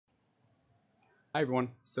Hi everyone,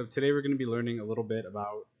 so today we're going to be learning a little bit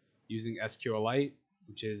about using SQLite,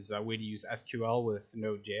 which is a way to use SQL with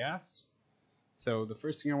Node.js. So the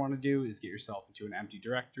first thing I want to do is get yourself into an empty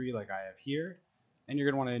directory like I have here, and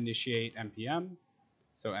you're going to want to initiate npm.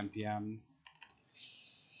 So npm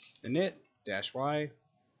init-y.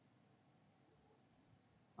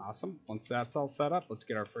 Awesome. Once that's all set up, let's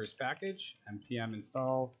get our first package, npm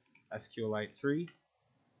install SQLite 3.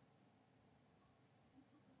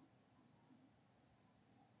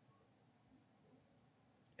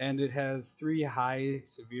 And it has 3 high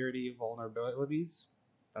severity vulnerabilities.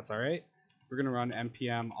 That's all right. We're going to run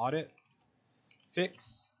npm audit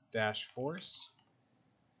fix-force.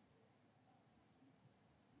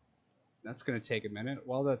 That's going to take a minute.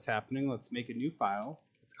 While that's happening, let's make a new file.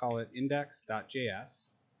 Let's call it index.js.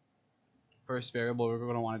 First variable we're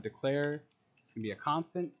going to want to declare, it's going to be a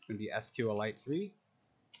constant. It's going to be SQLite3.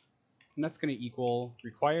 And that's going to equal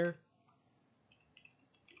require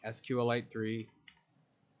SQLite3.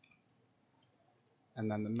 And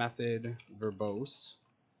then the method verbose.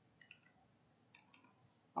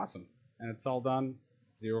 Awesome. And it's all done.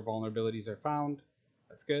 0 vulnerabilities are found.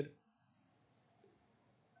 That's good.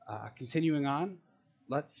 Continuing on,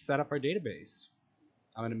 let's set up our database.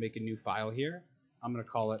 I'm going to make a new file here. I'm going to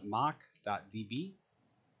call it mock.db.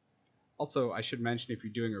 Also, I should mention if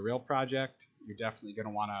you're doing a real project, you're definitely going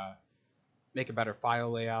to want to make a better file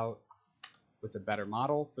layout with a better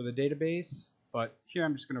model for the database. But here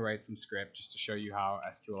I'm just going to write some script just to show you how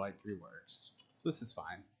SQLite 3 works. So this is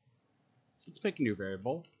fine. So let's make a new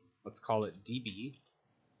variable. Let's call it db.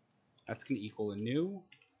 That's going to equal a new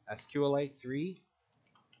SQLite 3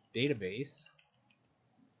 database.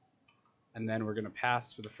 And then we're going to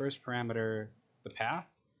pass for the first parameter the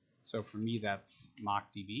path. So for me that's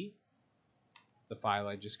mockdb, the file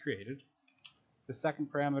I just created. The second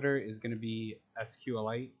parameter is going to be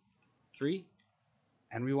SQLite 3.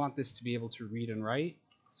 And we want this to be able to read and write.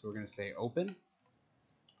 So we're going to say open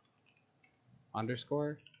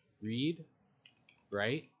underscore read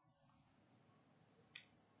write.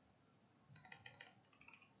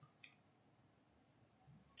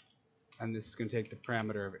 And this is going to take the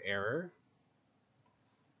parameter of error.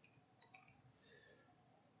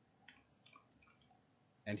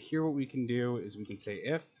 And here what we can do is we can say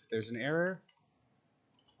if there's an error,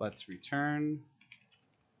 let's return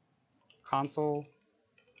console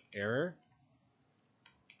error,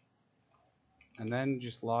 and then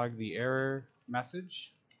just log the error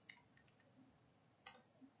message.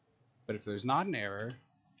 But if there's not an error,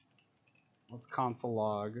 let's console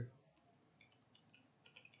log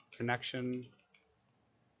connection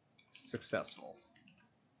successful.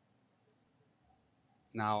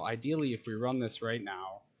 Now ideally if we run this right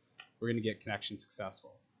now, we're going to get connection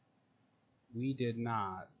successful. We did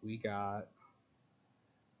not. We got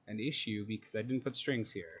an issue because I didn't put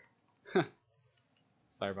strings here.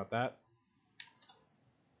 Sorry about that.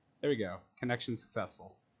 There we go. Connection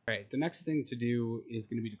successful. Alright, the next thing to do is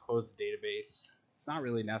going to be to close the database. It's not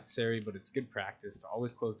really necessary, but it's good practice to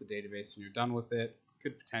always close the database when you're done with it.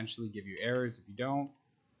 Could potentially give you errors if you don't.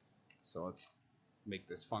 So let's make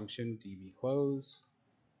this function db close.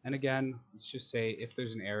 And again, let's just say if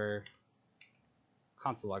there's an error,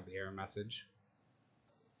 console log the error message.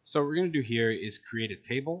 So what we're going to do here is create a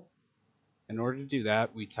table. In order to do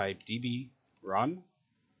that, we type db run,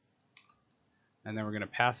 and then we're going to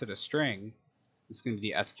pass it a string. This is going to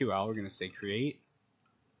be the SQL. We're going to say create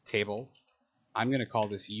table. I'm going to call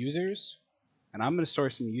this users, and I'm going to store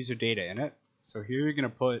some user data in it. So here you're going to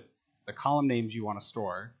put the column names you want to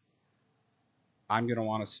store. I'm going to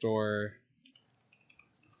want to store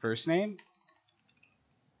first name,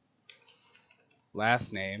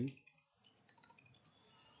 last name,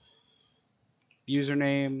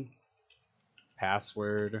 username,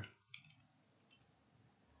 password.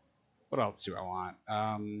 What else do I want?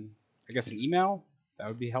 I guess an email, that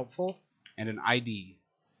would be helpful, and an ID.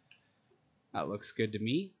 That looks good to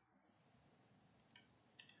me.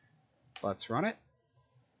 Let's run it.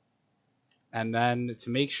 And then to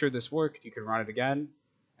make sure this worked, you can run it again,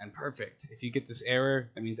 and perfect. If you get this error,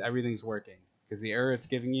 that means everything's working, because the error it's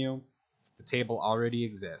giving you is the table already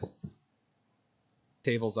exists.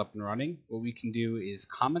 Table's up and running. What we can do is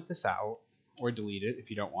comment this out or delete it if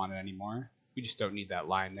you don't want it anymore. We just don't need that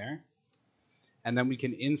line there. And then we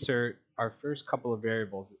can insert our first couple of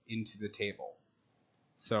variables into the table.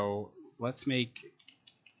 So let's make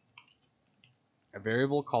a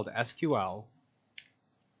variable called SQL,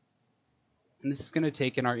 and this is going to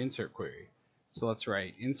take in our insert query. So let's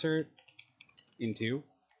write insert into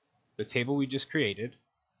the table we just created,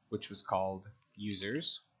 which was called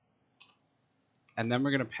users. And then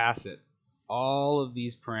we're going to pass it all of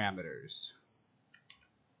these parameters.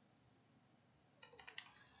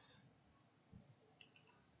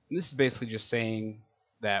 And this is basically just saying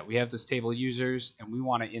that we have this table of users and we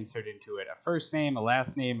want to insert into it a first name, a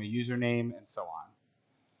last name, a username, and so on.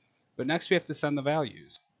 But next we have to send the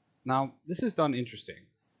values. Now this is done interesting.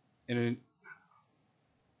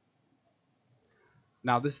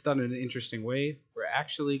 Now this is done in an interesting way. We're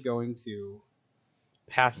actually going to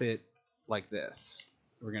pass it like this.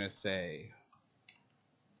 We're going to say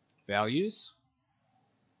values,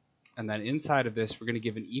 and then inside of this we're going to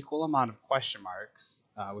give an equal amount of question marks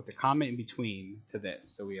with a comma in between to this.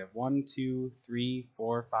 So we have 1, 2, 3,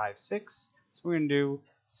 4, 5, 6. So we're going to do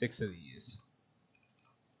 6 of these.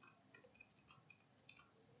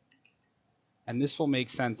 And this will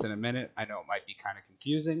make sense in a minute. I know it might be kind of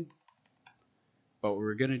confusing, but what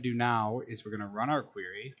we're going to do now is we're going to run our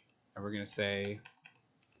query, and we're going to say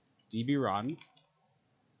db run.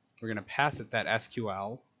 We're going to pass it that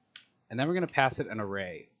SQL, and then we're going to pass it an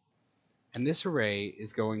array. And this array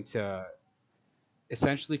is going to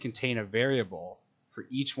essentially contain a variable for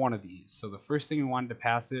each one of these. So the first thing we wanted to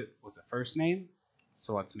pass it was a first name,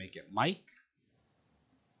 so let's make it Mike.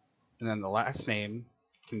 And then the last name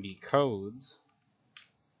can be codes.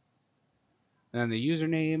 And then the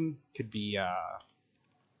username could be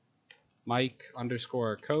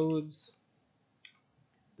Mike_codes.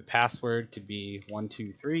 The password could be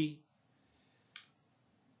 123.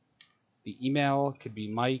 The email could be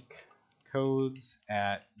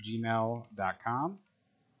mikecodes@gmail.com.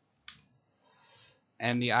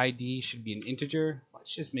 And the ID should be an integer.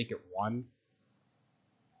 Let's just make it 1.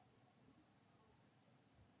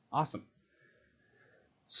 Awesome.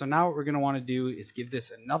 So now what we're going to want to do is give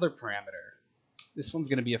this another parameter. This one's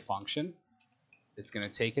going to be a function. It's going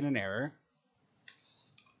to take in an error.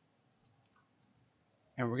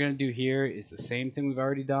 And what we're going to do here is the same thing we've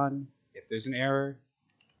already done. If there's an error,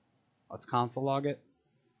 let's console log it.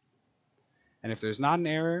 And if there's not an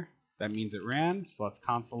error, that means it ran. So let's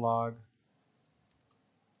console log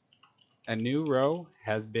a new row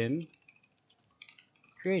has been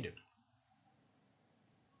created.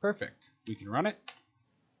 Perfect. We can run it.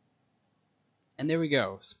 And there we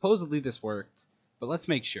go. Supposedly this worked, but let's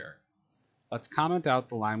make sure. Let's comment out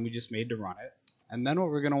the line we just made to run it. And then what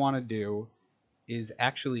we're going to want to do is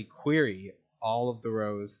actually query all of the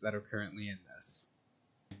rows that are currently in this.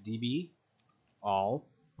 db all.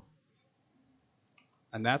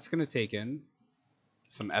 And that's going to take in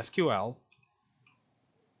some SQL,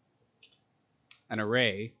 an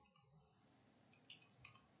array,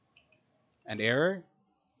 an error,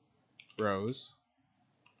 rows,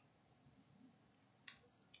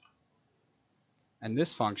 and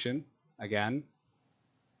this function, again,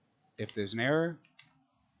 if there's an error,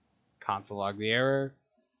 console log the error.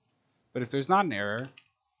 But if there's not an error,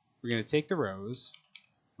 we're going to take the rows,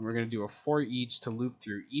 and we're going to do a for each to loop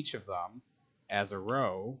through each of them as a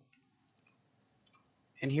row.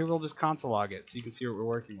 And here we'll just console log it so you can see what we're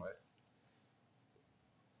working with.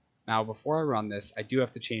 Now before I run this, I do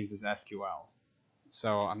have to change this SQL.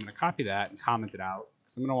 So I'm going to copy that and comment it out,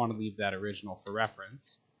 because I'm going to want to leave that original for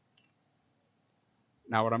reference.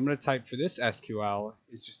 Now what I'm going to type for this SQL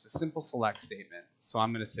is just a simple select statement. So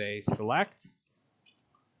I'm going to say select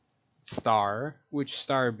star, which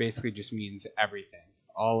star basically just means everything,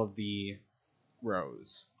 all of the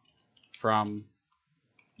rows from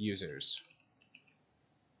users.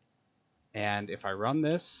 And if I run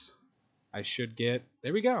this, I should get,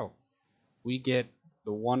 there we go. We get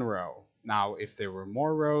the 1 row. Now if there were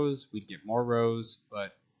more rows, we'd get more rows,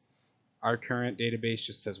 but our current database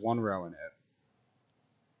just has 1 row in it.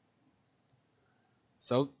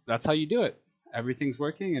 So that's how you do it. Everything's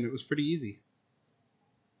working and it was pretty easy. I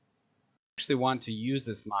actually want to use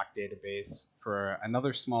this mock database for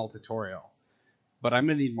another small tutorial, but I'm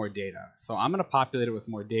going to need more data. So I'm going to populate it with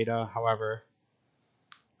more data. However,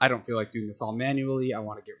 I don't feel like doing this all manually. I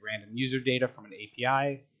want to get random user data from an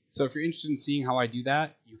API. So if you're interested in seeing how I do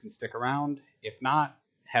that, you can stick around. If not,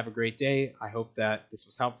 have a great day. I hope that this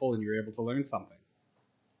was helpful and you were able to learn something.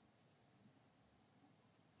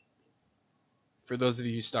 For those of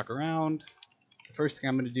you who stuck around, the first thing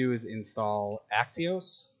I'm going to do is install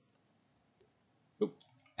Axios.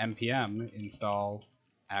 npm install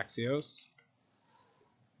Axios.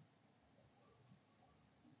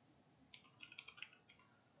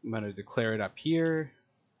 I'm going to declare it up here.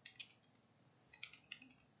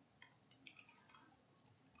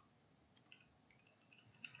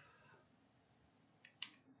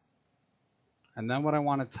 And then what I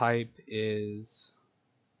want to type is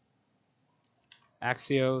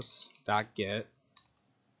axios.get,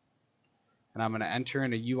 and I'm going to enter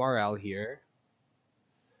in a URL here.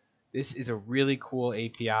 This is a really cool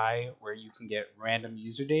API where you can get random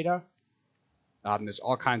user data. There's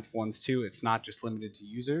all kinds of ones too. It's not just limited to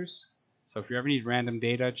users. So if you ever need random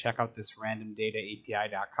data, check out this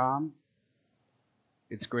randomdataapi.com.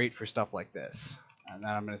 It's great for stuff like this. And then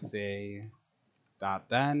I'm going to say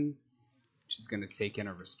 .then, which is going to take in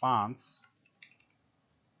a response.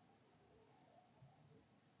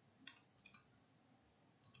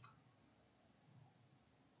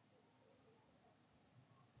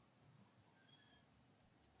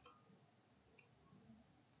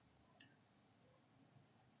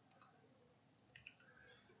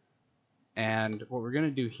 And what we're going to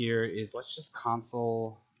do here is let's just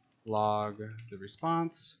console log the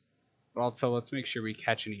response, but also let's make sure we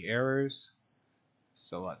catch any errors.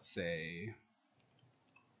 So let's say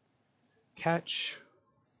catch,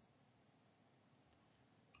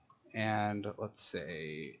 and let's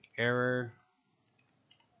say error.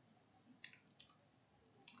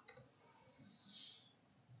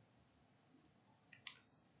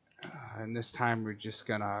 And this time we're just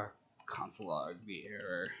going to console log the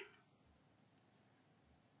error.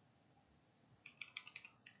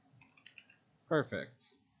 Perfect.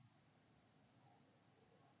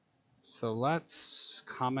 So let's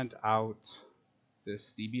comment out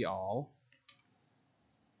this db all,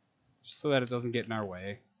 just so that it doesn't get in our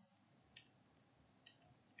way.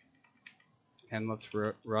 And let's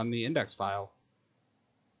run the index file.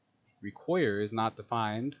 Require is not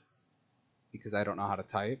defined because I don't know how to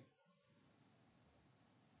type.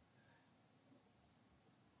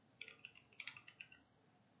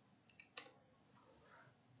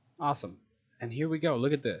 Awesome. And here we go.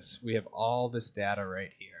 Look at this. We have all this data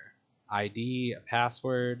right here. ID, a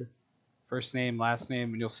password, first name, last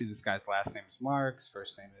name, and you'll see this guy's last name is Marks,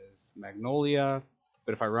 first name is Magnolia.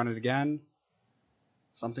 But if I run it again,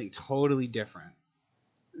 something totally different.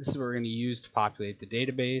 This is what we're going to use to populate the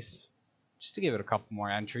database, just to give it a couple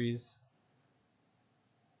more entries.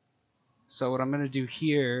 So what I'm going to do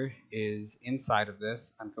here is inside of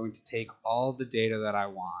this, I'm going to take all the data that I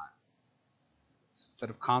want. Instead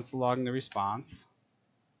of console logging the response,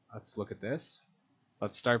 let's look at this.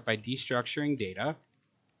 Let's start by destructuring data.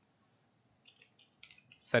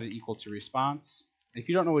 Set it equal to response. If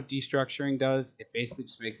you don't know what destructuring does, it basically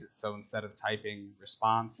just makes it so instead of typing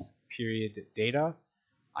response period data,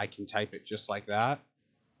 I can type it just like that.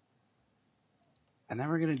 And then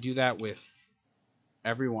we're going to do that with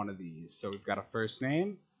every one of these. So we've got a first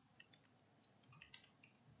name.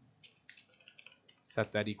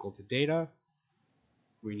 Set that equal to data.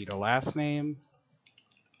 We need a last name.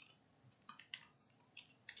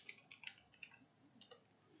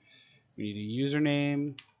 We need a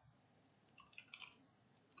username.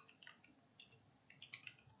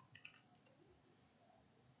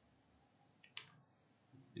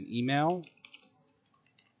 An email.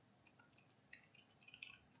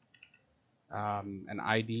 An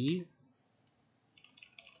ID.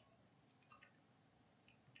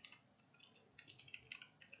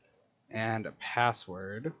 And a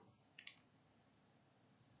password.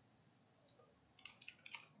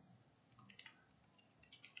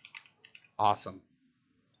 Awesome.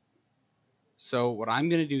 So what I'm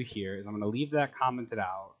going to do here is I'm going to leave that commented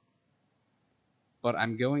out, but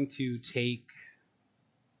I'm going to take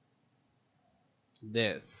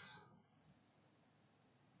this,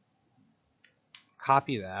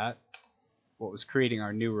 copy that, what was creating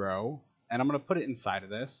our new row, and I'm going to put it inside of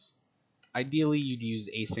this. Ideally, you'd use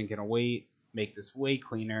async and await, make this way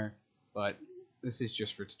cleaner, but this is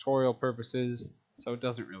just for tutorial purposes, so it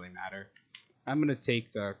doesn't really matter. I'm going to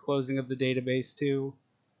take the closing of the database too,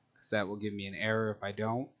 because that will give me an error if I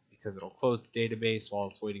don't, because it'll close the database while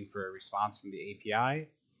it's waiting for a response from the API.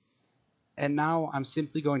 And now I'm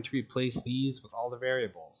simply going to replace these with all the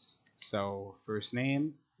variables. So first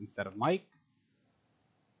name instead of Mike,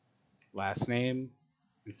 last name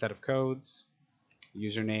instead of codes,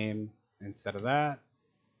 username instead of that,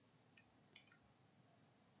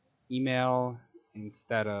 email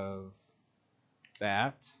instead of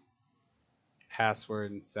that,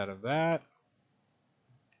 password instead of that,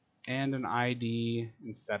 and an ID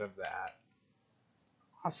instead of that.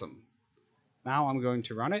 Awesome. Now I'm going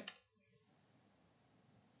to run it.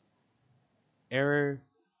 Error,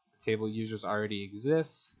 table users already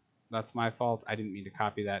exists. That's my fault. I didn't mean to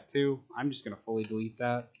copy that too. I'm just going to fully delete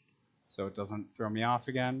that so it doesn't throw me off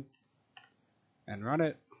again. And run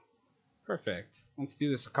it. Perfect. Let's do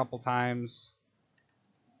this a couple times.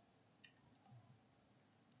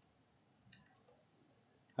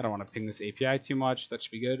 I don't want to ping this API too much. That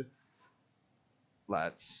should be good.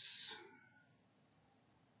 Let's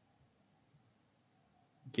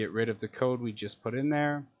get rid of the code we just put in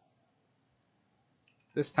there.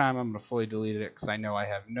 This time I'm going to fully delete it because I know I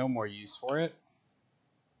have no more use for it.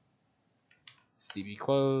 DB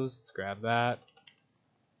close, let's grab that.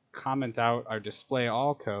 Comment out our display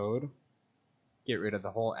all code. Get rid of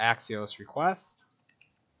the whole Axios request.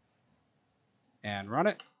 And run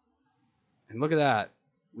it. And look at that.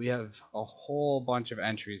 We have a whole bunch of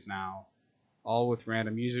entries now, all with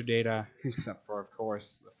random user data, except for, of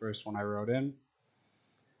course, the first one I wrote in.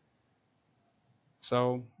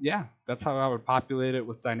 So yeah, that's how I would populate it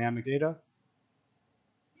with dynamic data.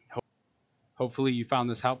 Hopefully you found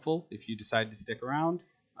this helpful if you decide to stick around.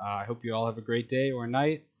 I hope you all have a great day or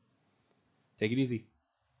night. Take it easy.